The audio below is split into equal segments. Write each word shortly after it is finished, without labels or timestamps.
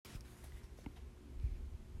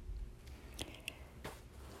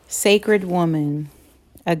Sacred Woman,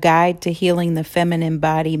 A Guide to Healing the Feminine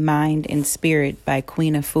Body, Mind, and Spirit by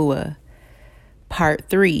Queen Afua. Part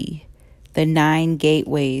 3, The 9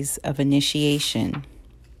 Gateways of Initiation.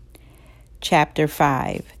 Chapter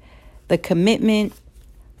 5, The Commitment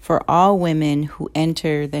for All Women Who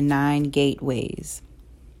Enter the 9 Gateways.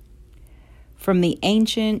 From the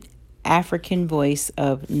ancient African voice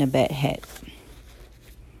of Nebet-Het.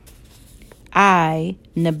 I,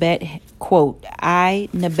 Nebet-Het,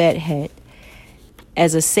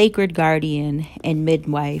 as a sacred guardian and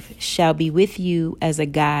midwife, shall be with you as a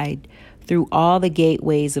guide through all the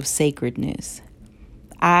gateways of sacredness.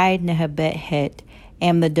 I, Nebet-Het,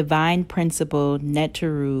 am the divine principle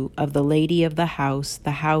Neteru of the Lady of the house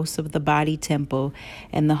of the body temple,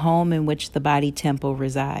 and the home in which the body temple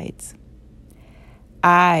resides.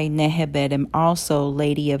 I, Nehebet, am also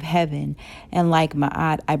Lady of Heaven, and like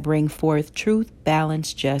Ma'at, I bring forth truth,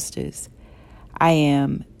 balance, justice. I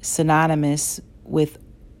am synonymous with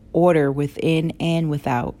order within and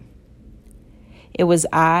without. It was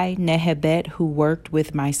I, Nehebet, who worked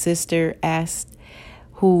with my sister Est,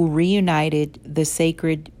 who reunited the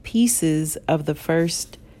sacred pieces of the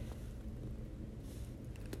first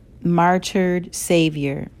martyred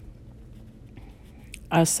Savior,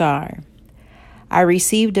 Asar. I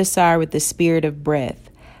received Asar with the spirit of breath.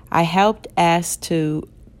 I helped Est to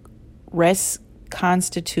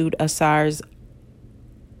reconstitute Asar's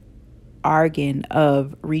organ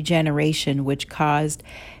of regeneration, which caused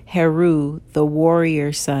Heru, the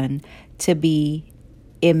warrior son, to be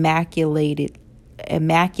immaculately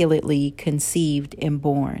conceived and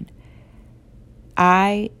born.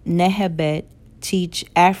 I, Nehebet, teach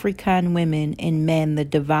African women and men the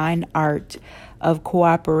divine art of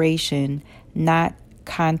cooperation, not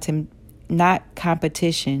competition,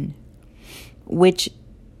 which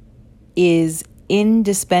is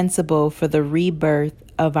indispensable for the rebirth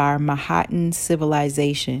of our Mahatan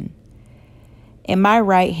civilization. In my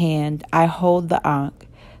right hand, I hold the Ankh,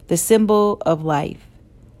 the symbol of life.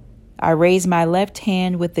 I raise my left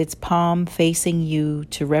hand with its palm facing you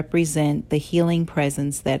to represent the healing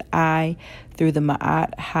presence that I, through the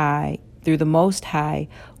Most High,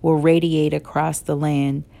 will radiate across the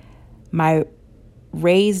land. My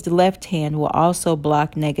raised left hand will also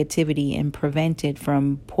block negativity and prevent it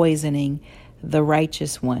from poisoning the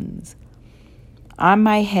righteous ones. On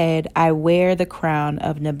my head, I wear the crown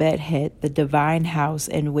of Nebet-Het, the divine house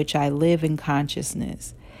in which I live in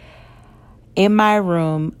consciousness. In my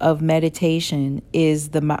room of meditation is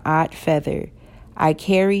the Ma'at feather I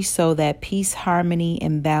carry so that peace, harmony,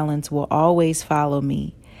 and balance will always follow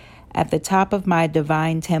me. At the top of my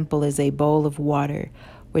divine temple is a bowl of water,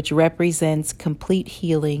 which represents complete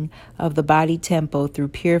healing of the body temple through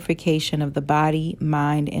purification of the body,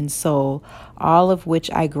 mind, and soul, all of which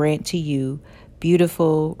I grant to you,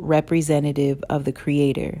 beautiful representative of the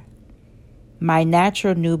Creator. My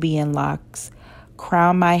natural Nubian locks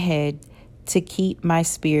crown my head to keep my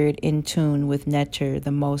spirit in tune with Neter,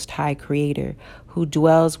 the Most High Creator, who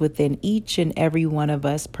dwells within each and every one of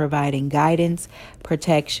us, providing guidance,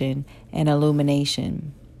 protection, and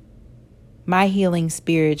illumination. My healing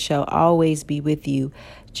spirit shall always be with you,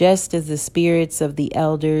 just as the spirits of the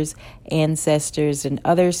elders, ancestors, and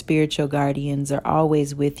other spiritual guardians are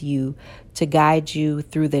always with you to guide you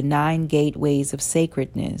through the 9 gateways of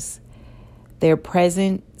sacredness. Their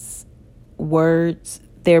presence wards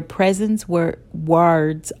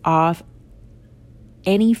off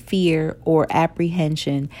any fear or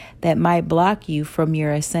apprehension that might block you from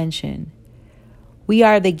your ascension. We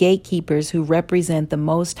are the gatekeepers who represent the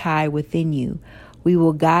Most High within you. We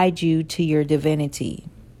will guide you to your divinity.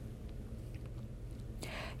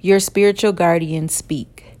 Your spiritual guardians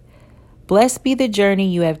speak. Blessed be the journey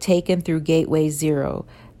you have taken through Gateway 0,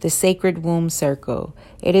 the sacred womb circle.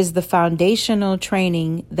 It is the foundational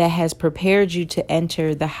training that has prepared you to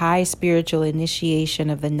enter the high spiritual initiation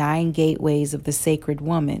of the 9 gateways of the sacred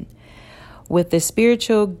woman. With the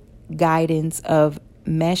spiritual guidance of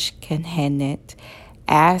Meshkenet,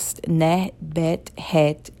 Est,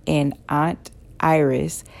 Nebet-Het, and Aunt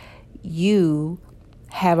Iris, you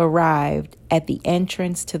have arrived at the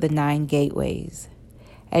entrance to the 9 gateways.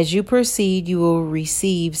 As you proceed, you will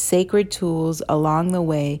receive sacred tools along the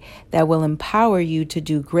way that will empower you to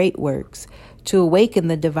do great works, to awaken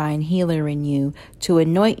the divine healer in you, to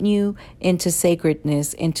anoint you into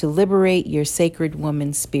sacredness, and to liberate your sacred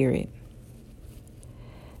woman spirit.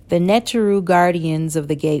 The Neteru guardians of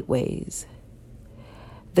the gateways.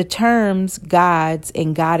 The terms gods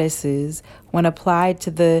and goddesses, when applied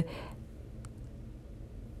to the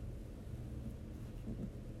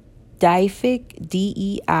deific,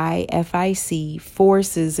 D-E-I-F-I-C,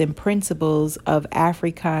 forces and principles of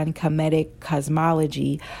African Kemetic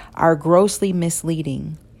cosmology are grossly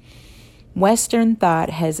misleading. Western thought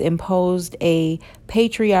has imposed a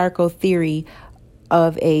patriarchal theory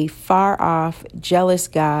of a far-off, jealous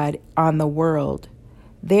God on the world.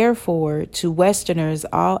 Therefore, to Westerners,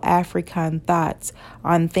 all African thoughts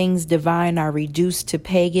on things divine are reduced to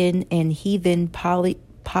pagan and heathen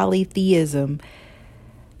polytheism.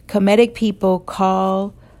 Kemetic people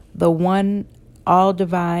call the one all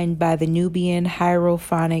divine by the Nubian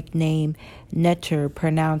hierophonic name Neter,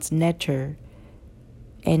 pronounced Neter,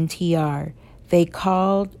 N-T-R. They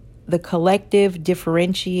called the collective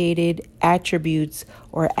differentiated attributes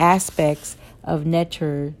or aspects of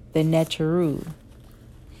Neter the Neteru.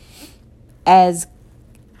 As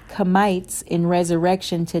Kemites in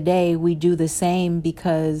resurrection today, we do the same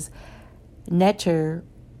because Neter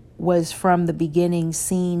was from the beginning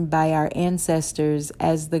seen by our ancestors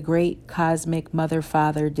as the great cosmic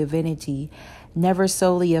mother-father divinity, never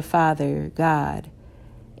solely a father, God.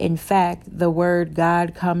 In fact, the word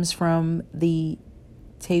God comes from the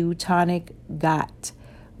Teutonic Gat,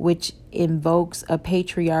 which invokes a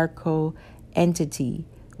patriarchal entity.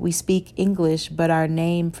 We speak English, but our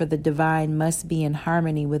name for the divine must be in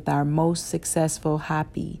harmony with our most successful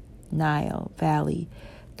Hapi, Nile Valley,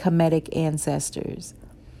 Kemetic ancestors.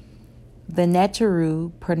 The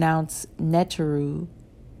Neteru, pronounced Neteru,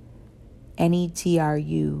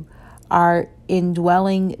 N-E-T-R-U, are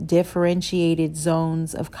indwelling differentiated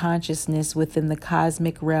zones of consciousness within the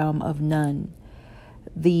cosmic realm of Nun,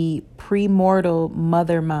 the premortal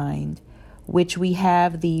mother mind, which we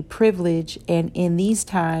have the privilege and in these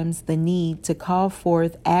times the need to call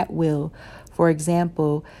forth at will. For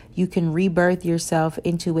example, you can rebirth yourself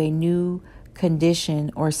into a new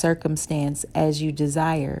condition or circumstance as you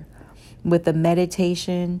desire, with the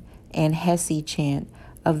meditation and Hesi chant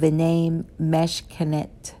of the name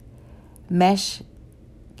Meshkenet.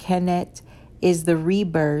 Meshkenet is the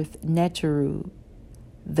rebirth Neteru.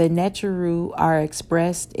 The Neteru are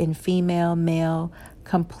expressed in female-male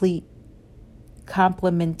complete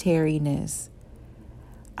complementariness.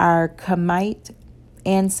 Our Kemite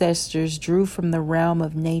ancestors drew from the realm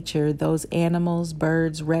of nature those animals,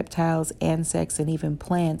 birds, reptiles, insects, and even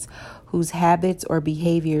plants whose habits or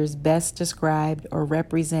behaviors best described or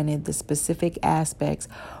represented the specific aspects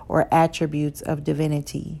or attributes of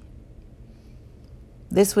divinity.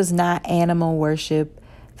 This was not animal worship.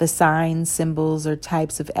 The signs, symbols, or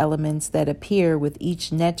types of elements that appear with each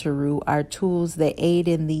Neteru are tools that aid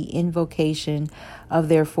in the invocation of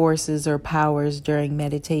their forces or powers during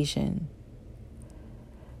meditation.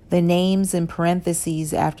 The names in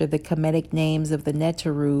parentheses after the Kemetic names of the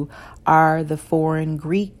Neteru are the foreign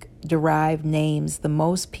Greek-derived names the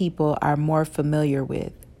most people are more familiar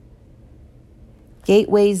with.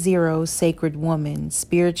 Gateway 0, Sacred Woman,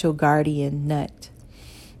 Spiritual Guardian, Nut.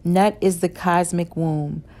 Nut is the cosmic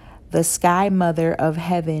womb, the sky mother of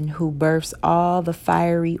heaven who births all the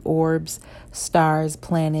fiery orbs, stars,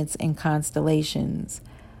 planets, and constellations.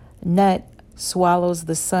 Nut swallows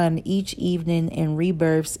the sun each evening and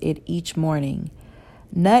rebirths it each morning.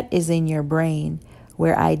 Nut is in your brain,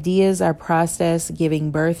 where ideas are processed, giving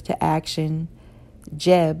birth to action.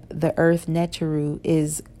 Jeb, the earth Neteru,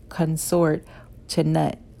 is consort to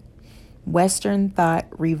Nut. Western thought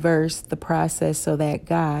reversed the process so that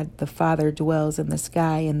God, the Father, dwells in the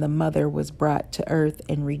sky and the Mother was brought to earth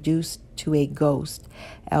and reduced to a ghost,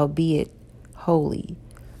 albeit holy.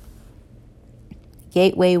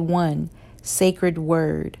 Gateway 1, Sacred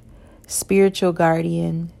Word, Spiritual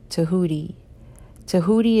Guardian, Tahuti.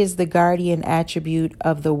 Tahuti is the guardian attribute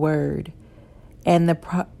of the Word and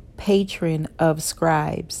the patron of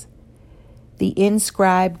scribes. The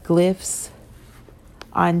inscribed glyphs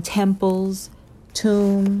on temples,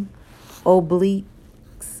 tomb,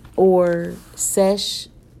 obelisks, or sesh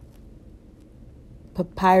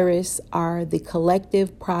papyrus are the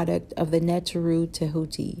collective product of the Neteru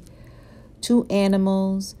Tahuti. Two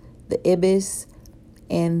animals, the ibis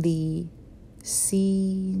and the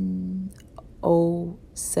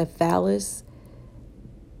Cynocephalus,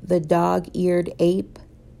 the dog-eared ape,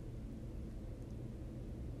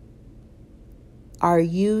 are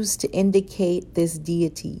used to indicate this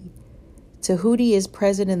deity. Tahuti is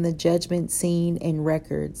present in the judgment scene and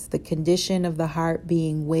records, the condition of the heart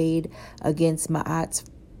being weighed against Ma'at's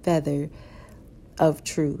feather of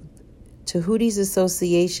truth. Tahuti's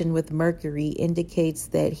association with Mercury indicates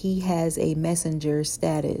that he has a messenger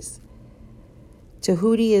status.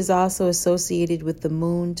 Tahuti is also associated with the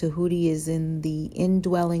moon. Tahuti is in the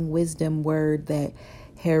indwelling wisdom word that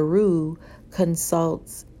Heru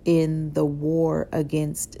consults in the war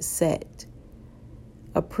against Set.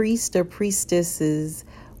 A priest or priestesses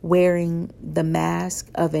wearing the mask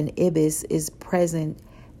of an ibis is present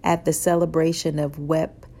at the celebration of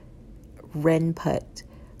Wep Renput,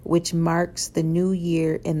 which marks the new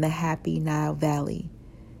year in the Happy Nile Valley.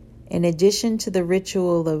 In addition to the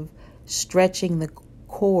ritual of stretching the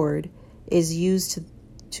cord is used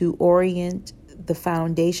to orient the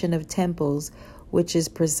foundation of temples, which is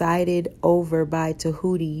presided over by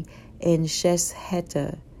Tahuti and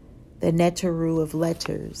Shesheta, the Neteru of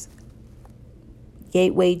letters.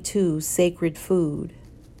 Gateway 2, Sacred Food.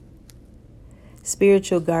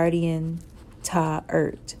 Spiritual guardian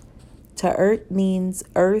Ta-Ert. Ta-Ert means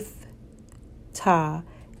earth, Ta,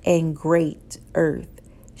 and great earth.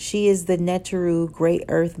 She is the Neteru Great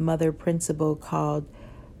Earth Mother Principle called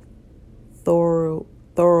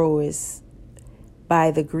Thoros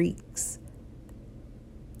by the Greeks.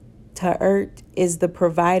 Ta-Ert is the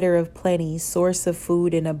provider of plenty, source of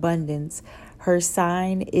food and abundance. Her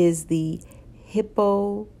sign is the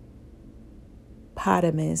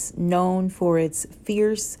hippopotamus, known for its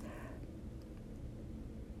fierce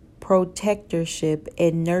protectorship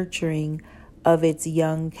and nurturing of its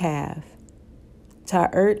young calf.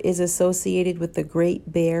 Ta-Ert is associated with the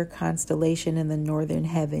Great Bear constellation in the northern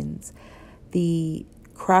heavens. The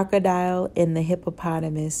crocodile and the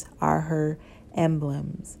hippopotamus are her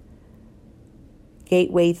emblems.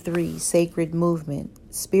 Gateway 3, Sacred Movement.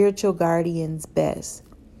 Spiritual guardians Bes.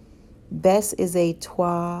 Bes is a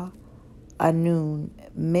Twa Anun,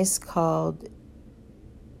 miscalled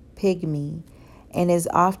pygmy, and is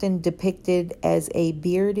often depicted as a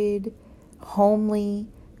bearded, homely,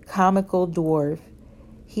 comical dwarf.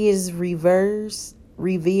 He is revered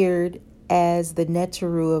as the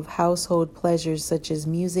Neteru of household pleasures such as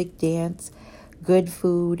music, dance, good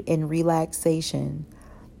food, and relaxation.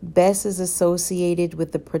 Bes is associated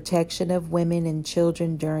with the protection of women and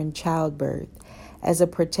children during childbirth. As a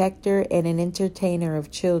protector and an entertainer of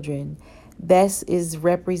children, Bes is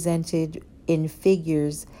represented in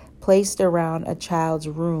figures placed around a child's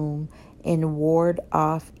room and ward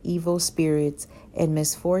off evil spirits and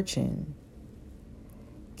misfortune.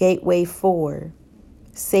 Gateway 4,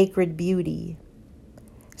 Sacred Beauty.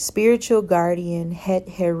 Spiritual guardian Het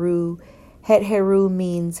Heru. Het Heru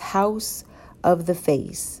means house of the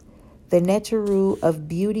face, the Neteru of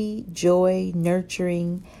beauty, joy,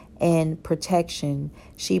 nurturing, and protection.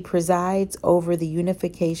 She presides over the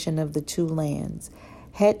unification of the two lands.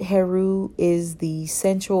 Het Heru is the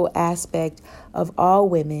central aspect of all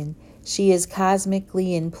women. She is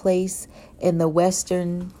cosmically in place in the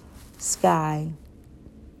western sky,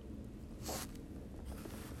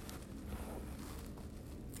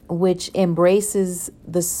 which embraces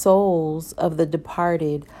the souls of the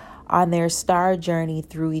departed on their star journey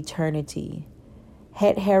through eternity.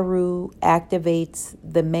 Het Heru activates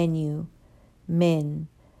the men,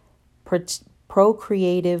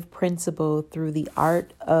 procreative principle through the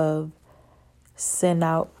art of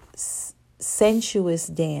sensuous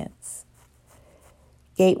dance.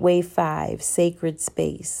 Gateway 5, Sacred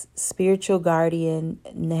Space. Spiritual guardian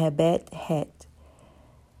Nebet Het.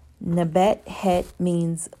 Nebet Het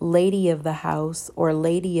means lady of the house or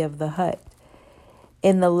lady of the hut.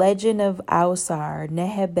 In the legend of Ausar,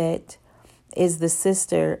 Nehebet is the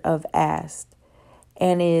sister of Ast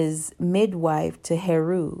and is midwife to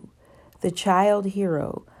Heru, the child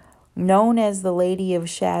hero. Known as the Lady of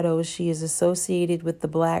Shadows, she is associated with the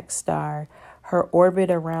Black Star. Her orbit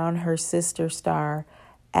around her sister star,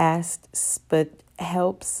 Ast Spet,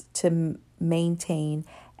 helps to maintain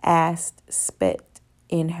Ast Spet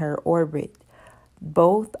in her orbit.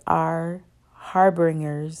 Both are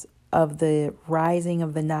harbingers of the rising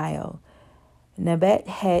of the Nile. Nebet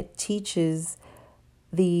Het teaches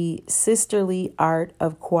the sisterly art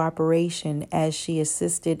of cooperation as she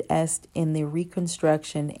assisted Est in the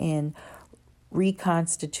reconstruction and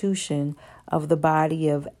reconstitution of the body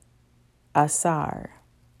of Asar.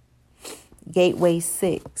 Gateway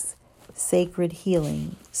 6, Sacred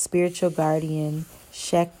Healing. Spiritual guardian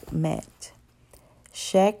Sekhmet.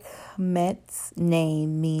 Sekhmet's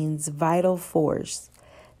name means vital force.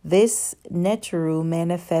 This Neteru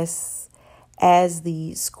manifests as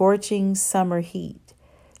the scorching summer heat.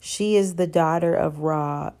 She is the daughter of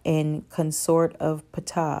Ra and consort of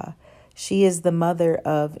Ptah. She is the mother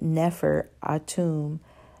of Nefer Atum,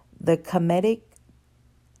 the Kemetic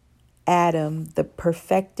Adam, the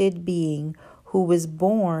perfected being who was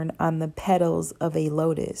born on the petals of a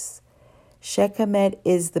lotus. Sekhmet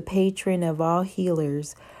is the patron of all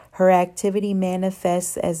healers. Her activity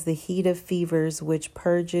manifests as the heat of fevers which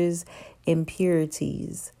purges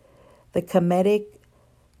impurities. The Kemetic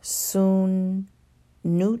Sun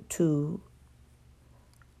Nutu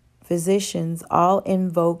physicians all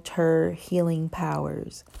invoked her healing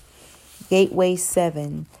powers. Gateway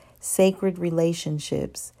 7, Sacred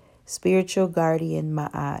Relationships, Spiritual Guardian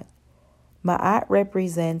Ma'at. Ma'at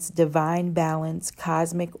represents divine balance,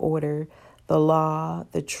 cosmic order, the law,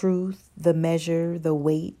 the truth, the measure, the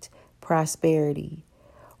weight, prosperity.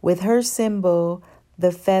 With her symbol,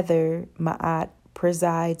 the feather, Ma'at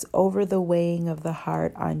presides over the weighing of the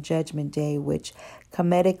heart on Judgment Day, which,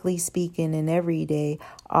 Kemetically speaking, and every day,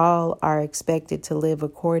 all are expected to live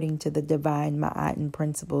according to the divine Ma'atan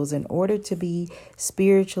principles in order to be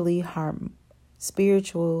spiritual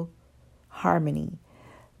harmony.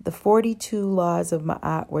 The 42 laws of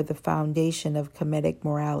Ma'at were the foundation of Kemetic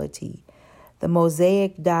morality. The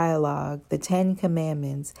Mosaic Dialogue, the Ten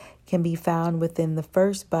Commandments, can be found within the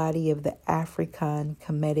first body of the African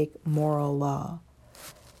Kemetic moral law.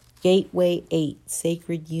 Gateway 8,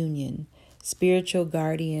 Sacred Union, Spiritual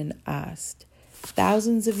Guardian Ast.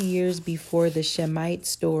 Thousands of years before the Shemite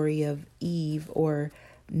story of Eve, or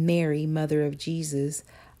Mary, mother of Jesus,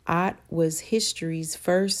 At was history's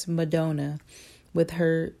first Madonna with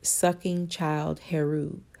her sucking child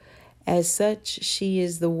Heru. As such, she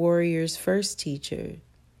is the warrior's first teacher.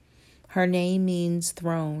 Her name means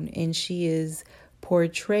throne, and she is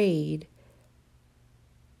portrayed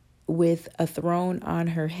with a throne on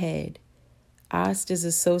her head. Ast is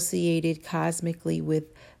associated cosmically with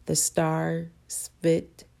the star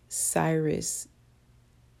Svit Sirius,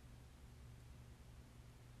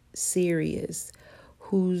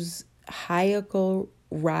 whose hierarchical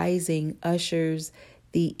rising ushers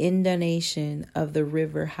the inundation of the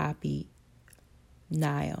river Hapi,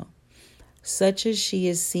 Nile. Such as she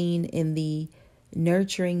is seen in the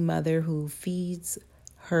nurturing mother who feeds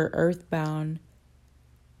her earthbound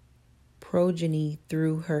progeny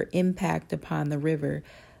through her impact upon the river.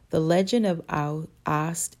 The legend of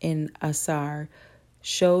Ast in Asar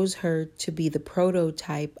shows her to be the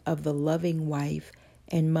prototype of the loving wife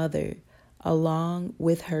and mother. Along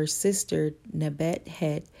with her sister Nebet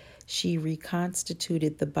Het, she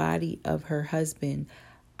reconstituted the body of her husband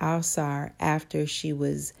Asar after she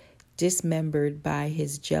was dismembered by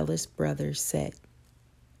his jealous brother Set.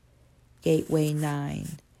 Gateway 9,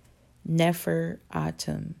 Nefer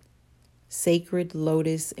Atum, Sacred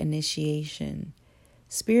Lotus Initiation,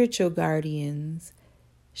 Spiritual Guardians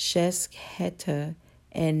Shesheta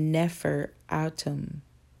and Nefer Atum.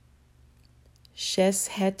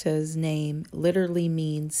 Shesheta's name literally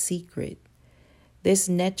means secret. This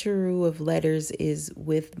Neteru of letters is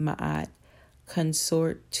with Ma'at,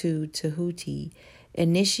 consort to Tahuti,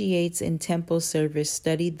 initiates in temple service,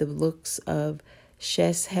 studied the looks of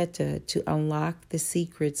Shesheta to unlock the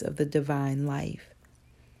secrets of the divine life.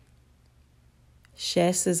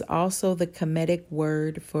 Shes is also the Kemetic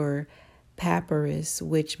word for papyrus,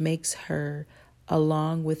 which makes her,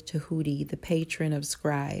 along with Tahuti, the patron of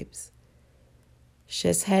scribes.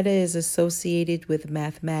 Shesheta is associated with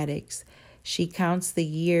mathematics. She counts the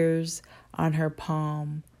years on her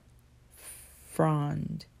palm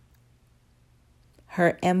frond.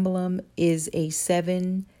 Her emblem is a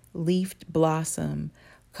 7-leafed blossom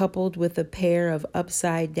coupled with a pair of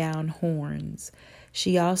upside-down horns.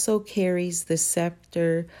 She also carries the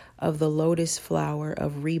scepter of the lotus flower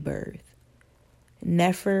of rebirth.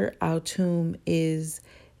 Nefer Atum is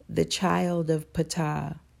the child of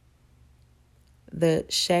Ptah, the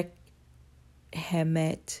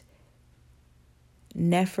Shekhemet.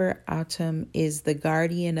 Nefer Atum is the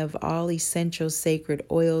guardian of all essential sacred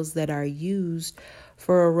oils that are used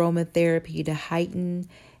for aromatherapy to heighten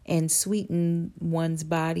and sweeten one's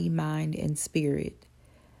body, mind, and spirit.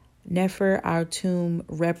 Nefer Atum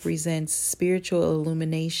represents spiritual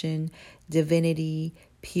illumination, divinity,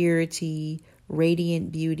 purity,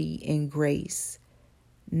 radiant beauty, and grace.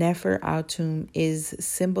 Nefer Atum is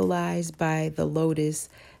symbolized by the lotus,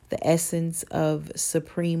 the essence of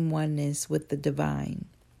supreme oneness with the divine.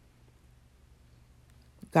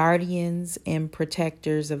 Guardians and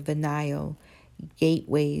protectors of the Nile,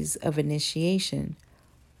 gateways of initiation.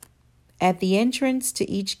 At the entrance to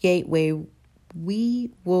each gateway,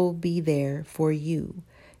 we will be there for you,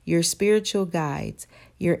 your spiritual guides,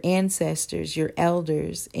 your ancestors, your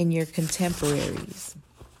elders, and your contemporaries.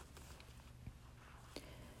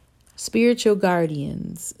 Spiritual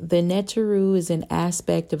guardians. The Neteru is an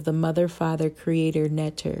aspect of the Mother, Father, Creator,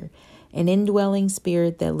 Neter, an indwelling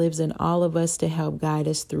spirit that lives in all of us to help guide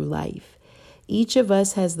us through life. Each of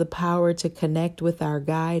us has the power to connect with our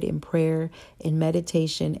guide in prayer, in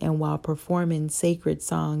meditation, and while performing sacred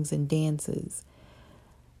songs and dances.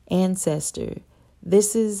 Ancestor.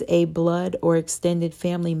 This is a blood or extended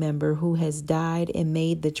family member who has died and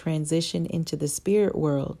made the transition into the spirit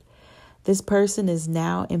world. This person is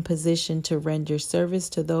now in position to render service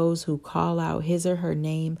to those who call out his or her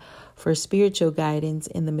name for spiritual guidance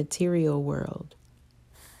in the material world.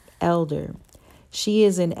 Elder. She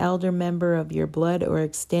is an elder member of your blood or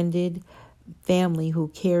extended family who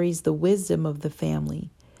carries the wisdom of the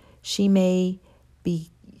family. She may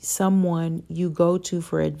be someone you go to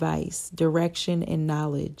for advice, direction, and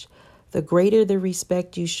knowledge. The greater the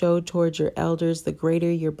respect you show towards your elders, the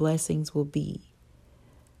greater your blessings will be.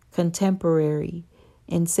 Contemporary.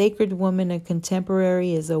 In Sacred Woman, a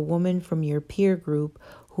contemporary is a woman from your peer group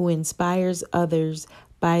who inspires others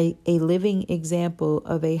by a living example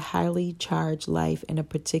of a highly charged life in a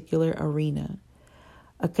particular arena.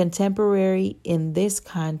 A contemporary in this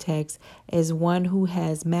context is one who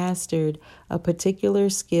has mastered a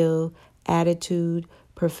particular skill, attitude,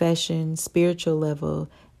 profession, spiritual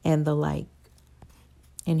level, and the like.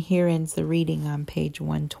 And here ends the reading on page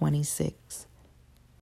 126.